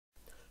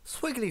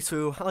Swiggity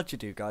swoo, how'd you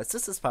do guys?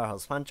 This is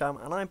Powerhouse Jam,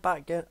 and I'm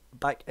back again,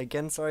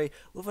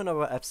 with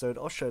another episode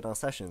of Showdown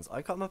Sessions.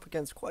 I come up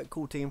against quite a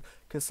cool team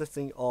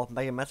consisting of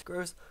Mega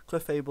Metagross,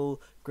 Clefable,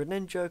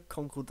 Greninja,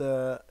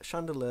 Conkeldurr,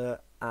 Chandelier,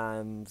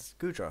 and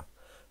Goodra.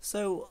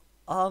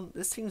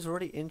 This team's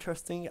really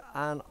interesting,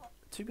 and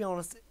to be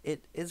honest,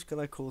 it is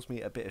gonna cause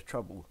me a bit of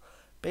trouble.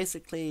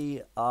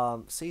 Basically,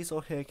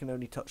 Caesar here can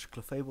only touch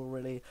Clefable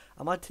really,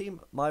 and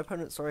my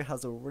opponent,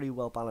 has a really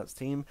well balanced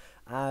team,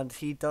 and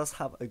he does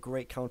have a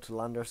great counter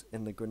landers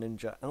in the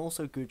Greninja, and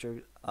also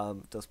Gujo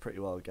does pretty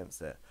well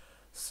against it.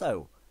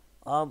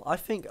 I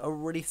think a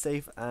really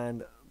safe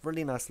and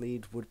really nice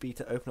lead would be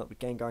to open up with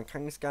Gengar and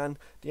Kangaskhan.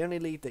 The only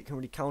lead that can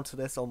really counter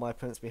this on my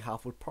opponent's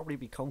behalf would probably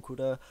be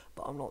Conkeldurr,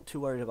 but I'm not too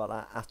worried about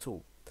that at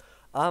all.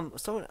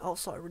 Someone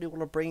else that I really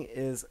want to bring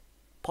is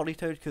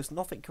Politoed, because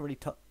nothing can really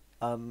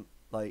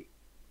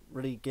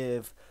really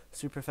give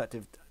super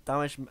effective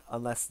damage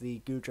unless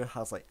the Goodra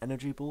has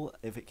Energy Ball,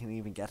 if it can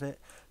even get it.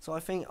 So I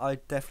think I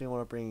definitely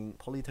want to bring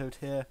Politoed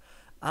here,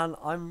 and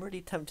I'm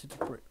really tempted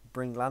to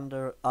bring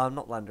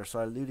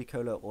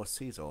Ludicolo or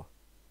Caesar.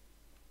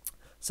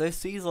 So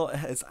Caesar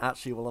is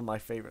actually one of my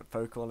favourite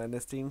Pokemon in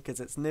this team because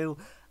it's new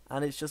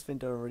and it's just been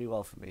doing really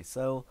well for me.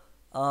 So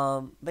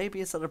maybe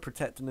instead of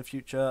Protect in the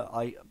future,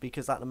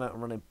 because at the moment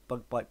I'm running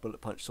Bug Bite,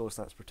 Bullet Punch, Sword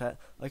Stance, Protect,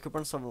 I could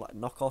run something like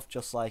Knockoff,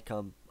 just like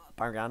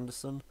Barry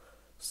Anderson.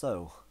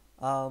 So,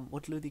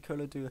 what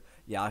Ludicolo do?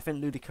 Yeah, I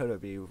think Ludicolo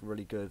would be a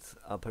really good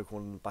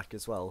Pokemon back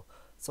as well.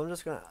 So I'm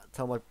just going to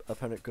tell my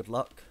opponent good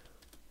luck.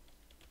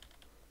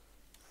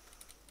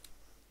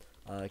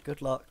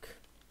 Good luck.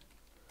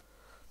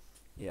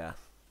 Yeah.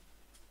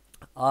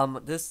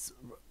 This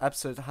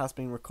episode has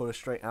been recorded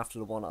straight after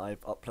the one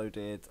I've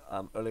uploaded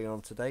earlier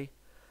on today.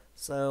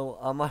 So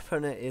my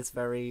opponent is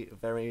very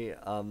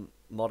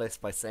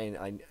modest by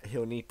saying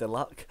he'll need the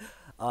luck.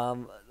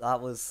 So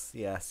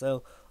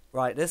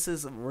right, this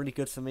is really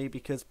good for me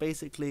because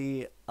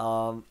basically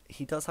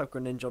he does have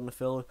Greninja on the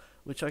field,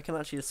 which I can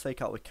actually just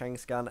fake out with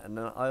Kangaskhan, and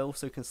then I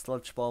also can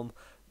Sludge Bomb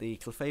the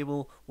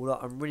Clefable, although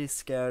I'm really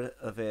scared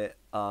of it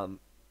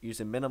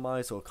using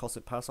Minimize or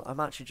Cosmic Power. So I'm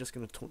actually just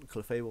going to taunt the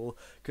Clefable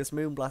because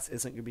Moonblast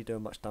isn't going to be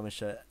doing much damage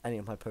to any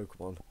of my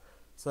Pokemon.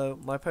 So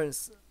my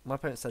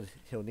opponent said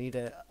he'll need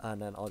it,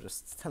 and then I'll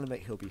just tell him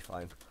that he'll be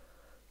fine.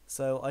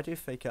 So I do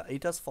fake it. He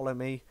does follow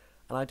me,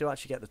 and I do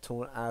actually get the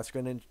taunt as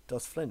Greninja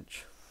does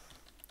flinch.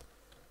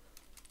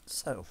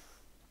 So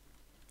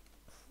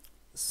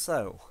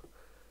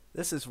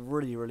this is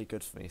really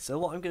good for me. So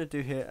what I'm going to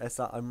do here is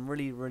that I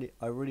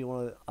really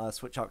want to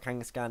switch out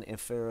Kangaskhan in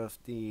fear of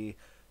the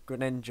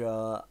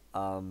Greninja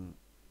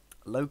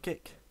low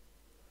kick.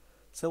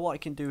 So what I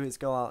can do is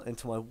go out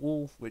into my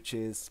wall, which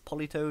is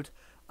Politoed,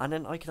 and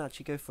then I can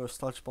actually go for a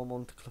Sludge Bomb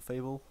onto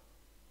Clefable.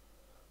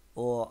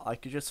 Or I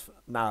could just...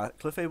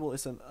 Clefable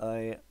isn't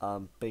a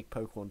big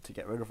Pokemon to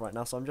get rid of right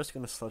now, so I'm just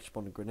going to Sludge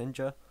Bomb the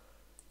Greninja.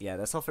 Yeah,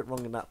 there's nothing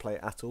wrong in that play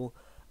at all.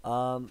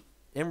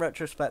 In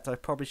retrospect, I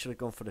probably should have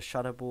gone for the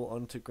Shadow Ball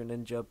onto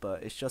Greninja,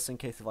 but it's just in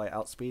case if I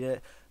outspeed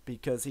it,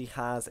 because he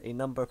has a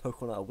number of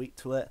Pokemon that are weak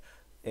to it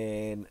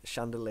in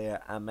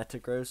Chandelier and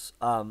Metagross.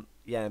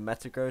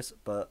 Metagross,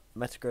 but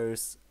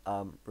Metagross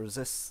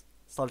resists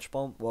Sludge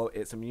Bomb. Well,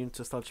 it's immune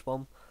to Sludge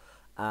Bomb.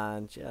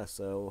 And yeah,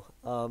 so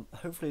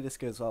hopefully this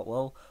goes out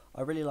well.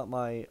 I really like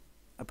my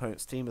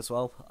opponent's team as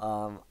well.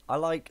 I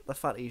like the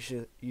fact that he's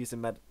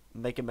using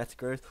Mega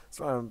Metagross.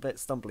 Sorry, I'm a bit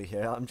stumbly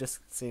here. I'm just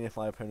seeing if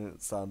my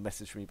opponent's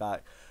messaged me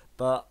back.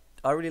 But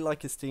I really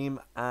like his team,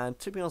 and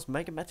to be honest,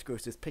 Mega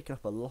Metagross is picking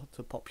up a lot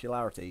of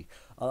popularity.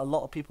 A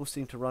lot of people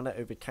seem to run it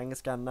over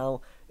Kangaskhan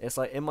now. It's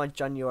like in my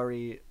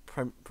January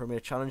Premier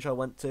Challenge I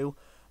went to.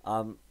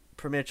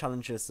 Premier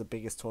Challenge is the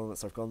biggest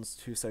tournaments I've gone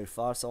to so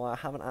far, so I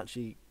haven't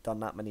actually done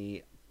that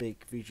many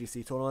big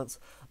VGC tournaments.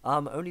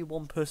 Only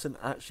one person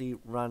actually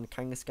ran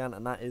Kangaskhan,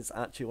 and that is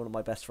actually one of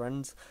my best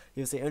friends.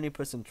 He was the only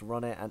person to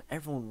run it, and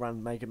everyone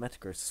ran Mega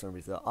Metagross for some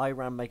reason. I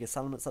ran Mega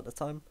Salamence at the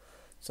time.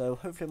 So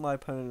hopefully my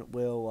opponent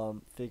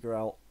will figure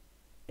out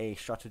a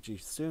strategy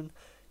soon,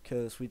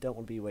 because we don't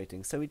want to be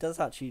waiting. So he does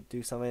actually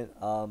do something.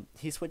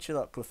 He switches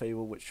up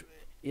Clefable, which,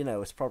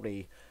 is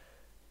probably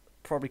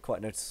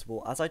quite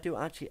noticeable, as I do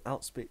actually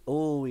outspeed...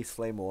 Oh, he's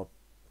Flamor.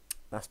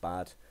 That's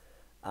bad.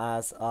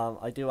 As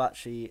I do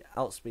actually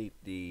outspeed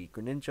the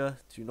Greninja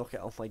to knock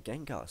it off my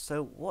Gengar.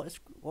 So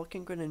what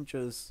can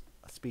Greninja's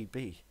speed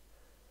be?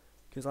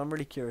 Because I'm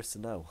really curious to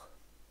know.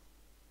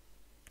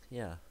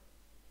 Yeah.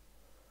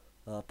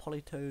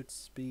 Politoed's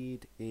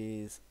speed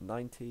is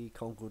 90.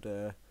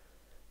 Conkeldurr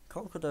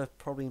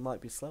probably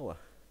might be slower.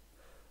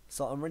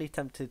 So I'm really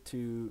tempted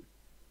to...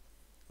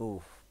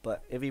 Oh,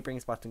 but if he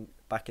brings back in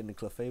the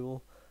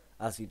Clefable,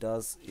 as he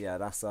does, yeah,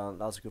 that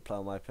was a good play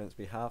on my opponent's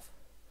behalf.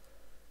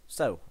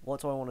 So,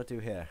 what do I want to do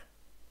here?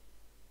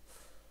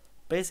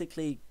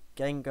 Basically,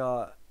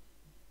 Gengar...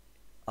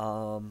 what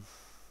I'm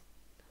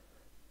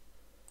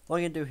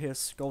going to do here is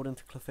Scald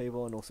into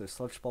Clefable and also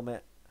Sludge Bomb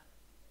it.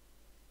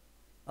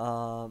 Do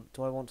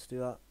I want to do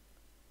that?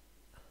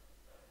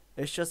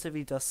 It's just if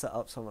he does set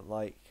up something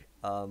like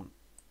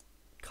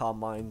Calm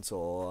Minds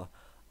or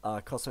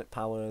cosmic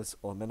powers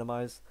or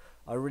minimize.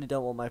 I really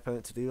don't want my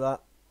opponent to do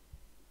that.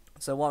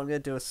 So what I'm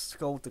going to do is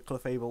scold the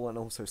Clefable and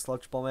also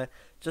Sludge Bomb it,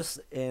 just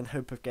in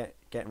hope of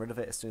getting rid of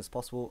it as soon as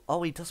possible.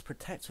 Oh, he does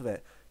protect with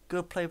it.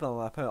 Good play by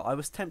my opponent. I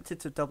was tempted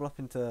to double up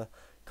into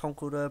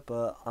Concorder,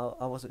 but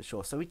I wasn't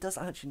sure. So he does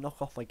actually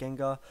knock off my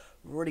Gengar.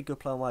 Really good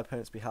play on my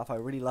opponent's behalf. I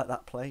really like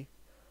that play.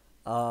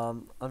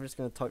 I'm just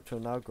going to type to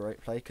him now.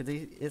 Great play, because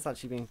he is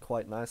actually being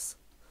quite nice.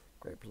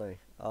 Great play.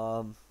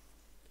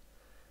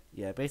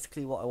 Yeah,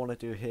 basically what I want to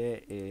do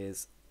here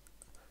is...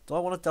 Do I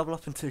want to double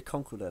up into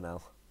Concorder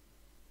now?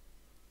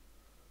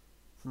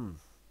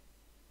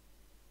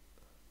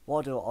 What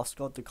I'll do, I'll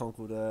Scald the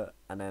Concorder,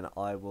 and then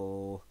I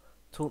will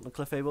taunt the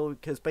Clefable,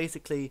 because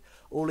basically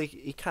all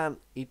he can't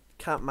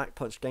Mach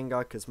Punch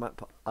Gengar, because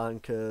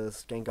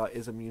Gengar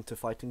is immune to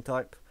fighting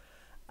type.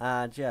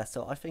 And yeah,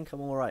 so I think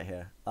I'm alright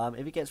here.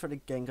 If he gets rid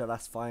of Gengar,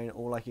 that's fine.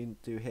 All I can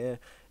do here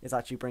is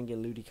actually bring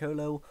in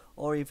Ludicolo,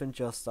 or even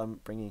just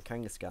bring in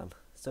Kangaskhan.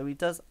 So he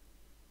does...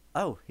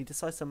 Oh, he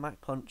decides to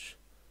Mach Punch.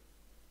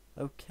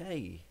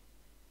 Okay.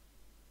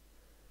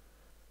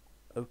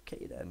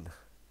 Okay then.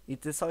 He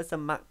decides to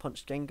Mach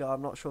Punch Gengar.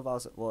 I'm not sure if I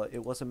was... Well,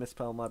 it was a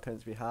misplay on my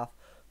opponent's behalf,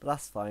 but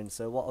that's fine.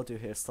 So what I'll do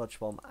here is Sludge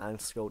Bomb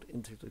and Scald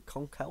into the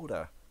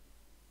Conkeldurr.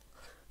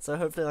 So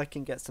hopefully I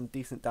can get some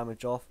decent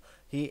damage off.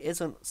 He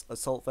isn't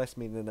Assault Vest,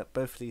 meaning that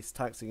both of these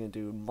attacks are going to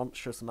do a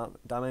monstrous amount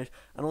of damage.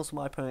 And also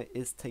my opponent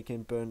is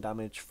taking burn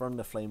damage from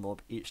the Flame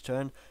Orb each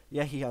turn.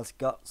 Yeah, he has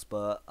Guts,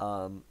 but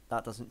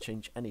that doesn't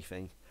change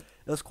anything.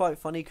 It was quite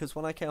funny because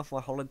when I came off my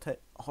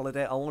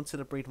holiday, I wanted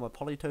to breed my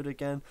Politoed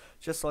again,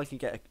 just so I could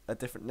get a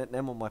different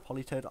nickname on my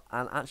Politoed.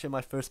 And actually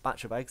my first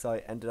batch of eggs, I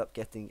ended up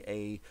getting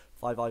a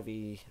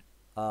 5IV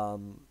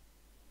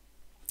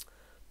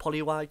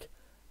Poliwag.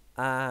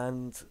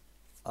 And...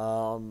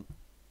 I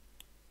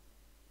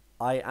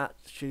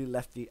actually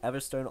left the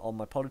Everstone on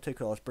my Politoed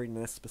because I was breeding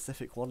this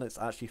specific one. It's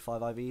actually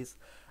 5 IVs,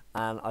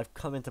 and I've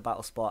come into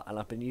Battle Spot and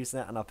I've been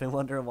using it, and I've been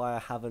wondering why I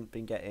haven't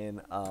been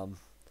getting oh,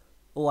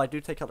 I do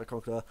take out the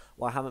Conqueror.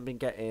 Why I haven't been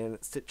getting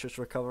Citrus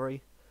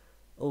Recovery.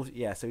 Oh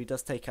yeah, so he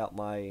does take out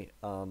my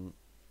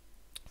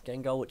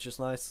Gengar, which is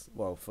nice.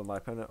 Well, for my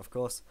opponent, of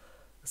course.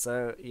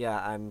 So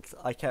yeah, and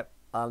I kept.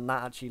 And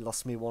that actually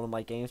lost me one of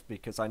my games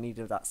because I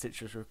needed that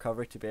Citrus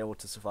Recovery to be able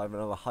to survive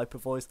another Hyper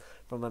Voice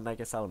from a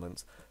Mega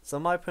Salamence. So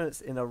my opponent's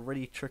in a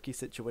really tricky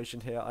situation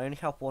here. I only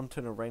have one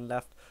turn of rain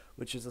left,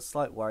 which is a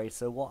slight worry.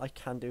 So what I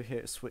can do here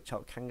is switch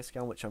out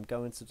Kangaskhan, which I'm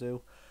going to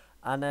do.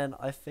 And then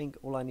I think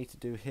all I need to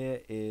do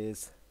here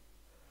is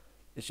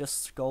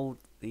just Scald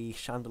the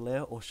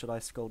Chandelier, or should I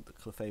Scald the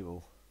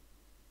Clefable?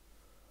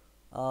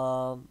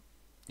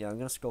 Yeah, I'm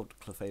going to Scald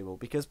Clefable,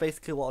 because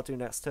basically what I'll do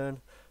next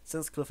turn,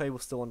 since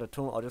Clefable's still under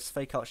taunt, I'll just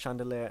fake out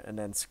Chandelier and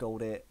then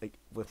Scald it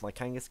with my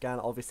Kangaskhan.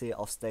 Obviously,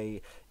 I'll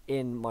stay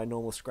in my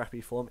normal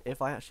Scrappy form,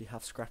 if I actually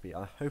have Scrappy.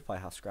 I hope I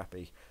have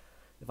Scrappy.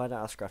 If I don't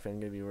have Scrappy, I'm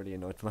going to be really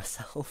annoyed with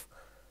myself.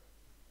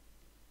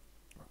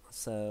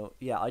 So,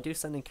 yeah, I do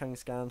send in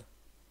Kangaskhan.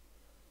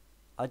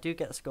 I do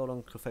get a Scald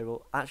on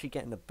Clefable, actually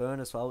getting the burn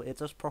as well. It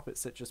does profit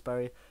Citrus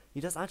Berry. He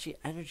does actually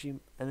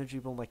energy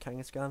ball my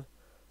Kangaskhan.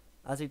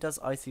 As he does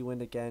Icy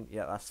Wind again,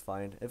 yeah, that's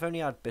fine. If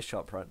only I had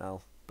Bishop right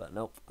now, but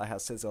nope, I have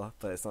Scizor,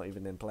 but it's not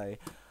even in play.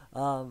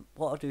 What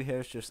I'll do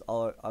here is just,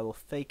 I will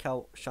fake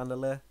out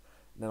Chandelier,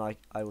 and then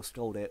I will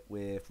Scald it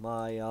with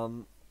my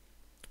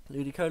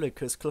Ludicolo,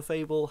 because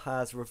Clefable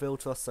has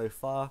revealed to us so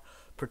far,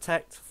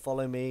 Protect,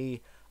 Follow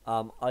Me,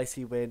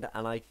 Icy Wind,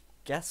 and I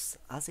guess,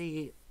 as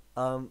he,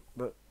 no,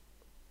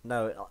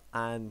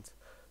 and,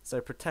 so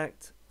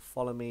Protect,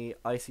 Follow Me,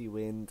 Icy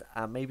Wind,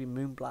 and maybe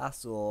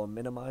Moonblast or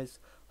Minimize.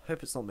 I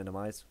hope it's not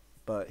Minimize,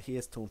 but he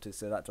is taunted,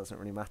 so that doesn't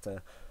really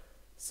matter.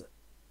 So,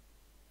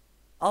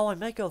 oh, I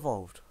Mega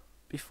Evolved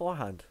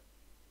beforehand.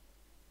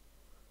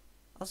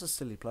 That's a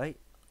silly play.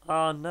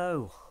 Oh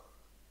no.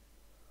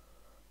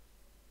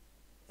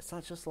 Is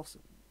that just lost?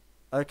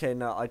 Okay,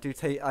 no, I do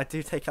take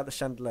out the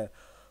Chandelier.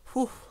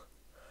 Whew.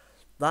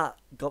 That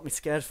got me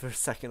scared for a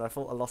second. I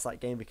thought I lost that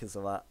game because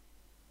of that.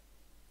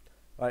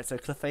 Right, so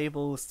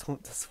Clefable's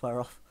taunt to swear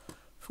off.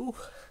 Whew.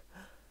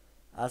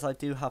 As I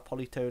do have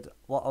Politoed,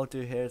 what I'll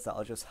do here is that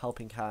I'll just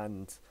Helping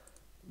Hand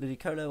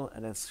Ludicolo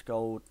and then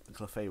Scald the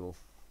Clefable.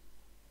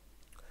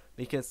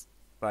 Because,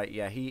 right,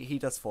 yeah, he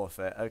does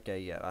forfeit. Okay,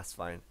 yeah, that's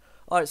fine.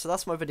 Alright, so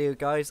that's my video,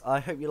 guys. I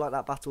hope you like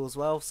that battle as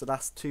well. So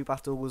that's 2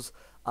 battles,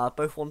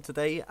 both won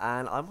today,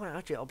 and I might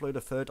actually upload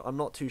a third. I'm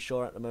not too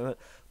sure at the moment,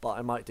 but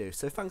I might do.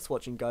 So thanks for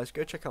watching, guys.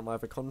 Go check out my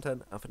other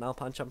content, and for now,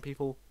 Pancham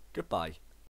people, goodbye.